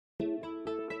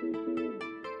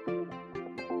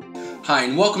Hi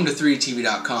and welcome to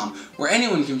 3dtv.com, where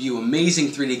anyone can view amazing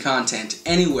 3D content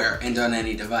anywhere and on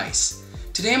any device.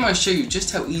 Today I'm going to show you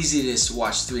just how easy it is to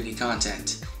watch 3D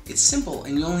content. It's simple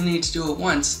and you only need to do it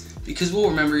once because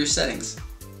we'll remember your settings.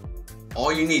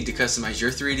 All you need to customize your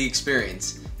 3D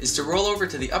experience is to roll over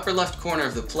to the upper left corner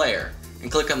of the player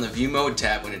and click on the View Mode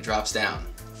tab when it drops down.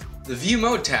 The View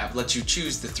Mode tab lets you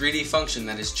choose the 3D function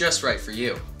that is just right for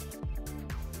you.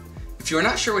 If you are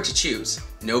not sure what to choose,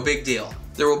 no big deal.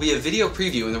 There will be a video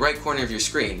preview in the right corner of your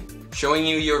screen showing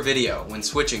you your video when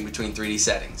switching between 3D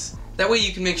settings. That way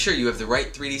you can make sure you have the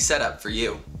right 3D setup for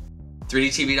you.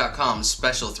 3dtv.com's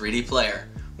special 3D player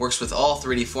works with all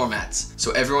 3D formats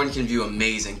so everyone can view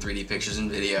amazing 3D pictures and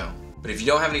video. But if you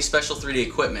don't have any special 3D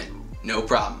equipment, no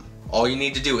problem. All you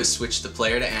need to do is switch the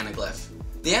player to Anaglyph.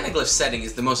 The Anaglyph setting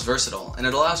is the most versatile and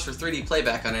it allows for 3D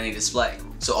playback on any display.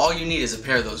 So all you need is a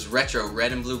pair of those retro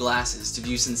red and blue glasses to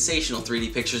view sensational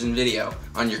 3D pictures and video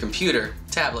on your computer,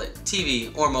 tablet,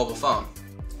 TV, or mobile phone.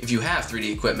 If you have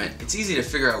 3D equipment, it's easy to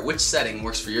figure out which setting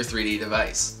works for your 3D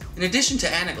device. In addition to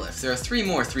Anaglyph, there are 3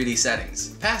 more 3D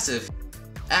settings: passive,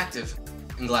 active,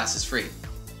 and glasses free.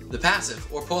 The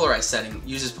passive or polarized setting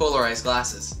uses polarized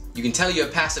glasses. You can tell you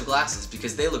have passive glasses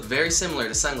because they look very similar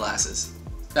to sunglasses.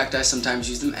 In fact, I sometimes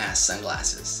use them as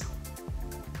sunglasses.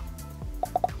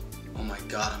 Oh my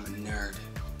god, I'm a nerd.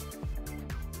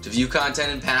 To view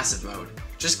content in passive mode,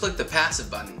 just click the passive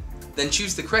button, then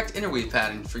choose the correct interweave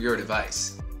pattern for your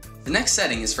device. The next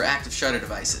setting is for active shutter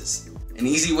devices. An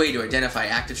easy way to identify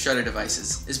active shutter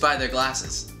devices is by their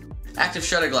glasses. Active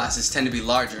shutter glasses tend to be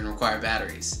larger and require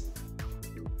batteries.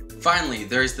 Finally,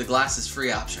 there is the glasses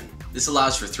free option. This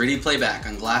allows for 3D playback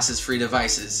on glasses free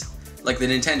devices like the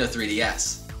Nintendo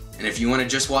 3DS. And if you want to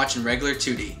just watch in regular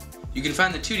 2D, you can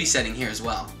find the 2D setting here as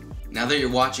well. Now that you're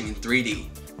watching in 3D,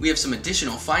 we have some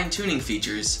additional fine-tuning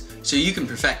features so you can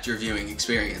perfect your viewing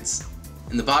experience.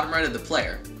 In the bottom right of the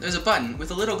player, there's a button with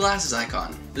a little glasses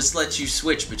icon. This lets you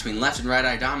switch between left and right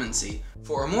eye dominancy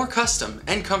for a more custom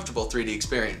and comfortable 3D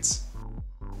experience.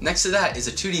 Next to that is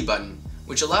a 2D button,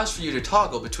 which allows for you to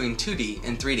toggle between 2D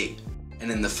and 3D. And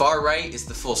in the far right is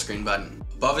the full screen button.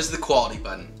 Above is the quality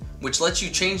button, which lets you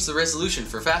change the resolution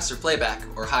for faster playback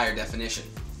or higher definition.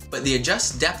 But the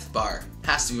adjust depth bar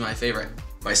has to be my favorite.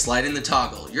 By sliding the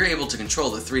toggle, you're able to control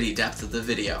the 3D depth of the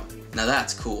video. Now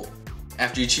that's cool.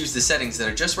 After you choose the settings that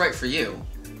are just right for you,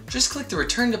 just click the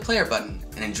return to player button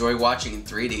and enjoy watching in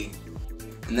 3D.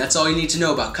 And that's all you need to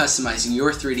know about customizing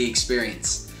your 3D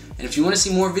experience. And if you want to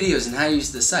see more videos on how to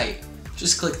use the site,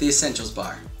 just click the essentials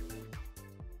bar.